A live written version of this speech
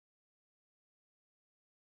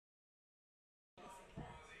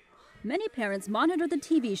Many parents monitor the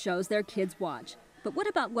TV shows their kids watch. But what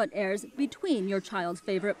about what airs between your child's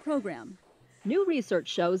favorite program? New research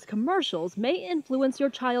shows commercials may influence your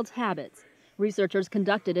child's habits. Researchers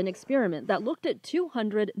conducted an experiment that looked at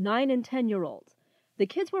 200 9 and 10-year-olds. The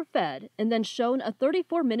kids were fed and then shown a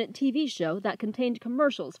 34-minute TV show that contained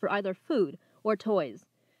commercials for either food or toys.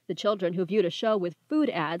 The children who viewed a show with food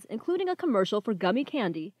ads, including a commercial for gummy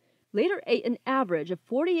candy, later ate an average of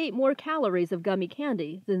 48 more calories of gummy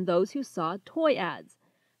candy than those who saw toy ads.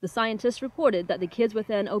 The scientists reported that the kids with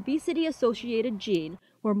an obesity-associated gene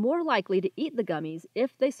were more likely to eat the gummies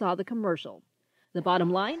if they saw the commercial. The bottom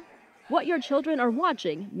line? What your children are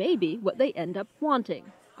watching may be what they end up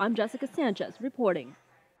wanting. I'm Jessica Sanchez reporting.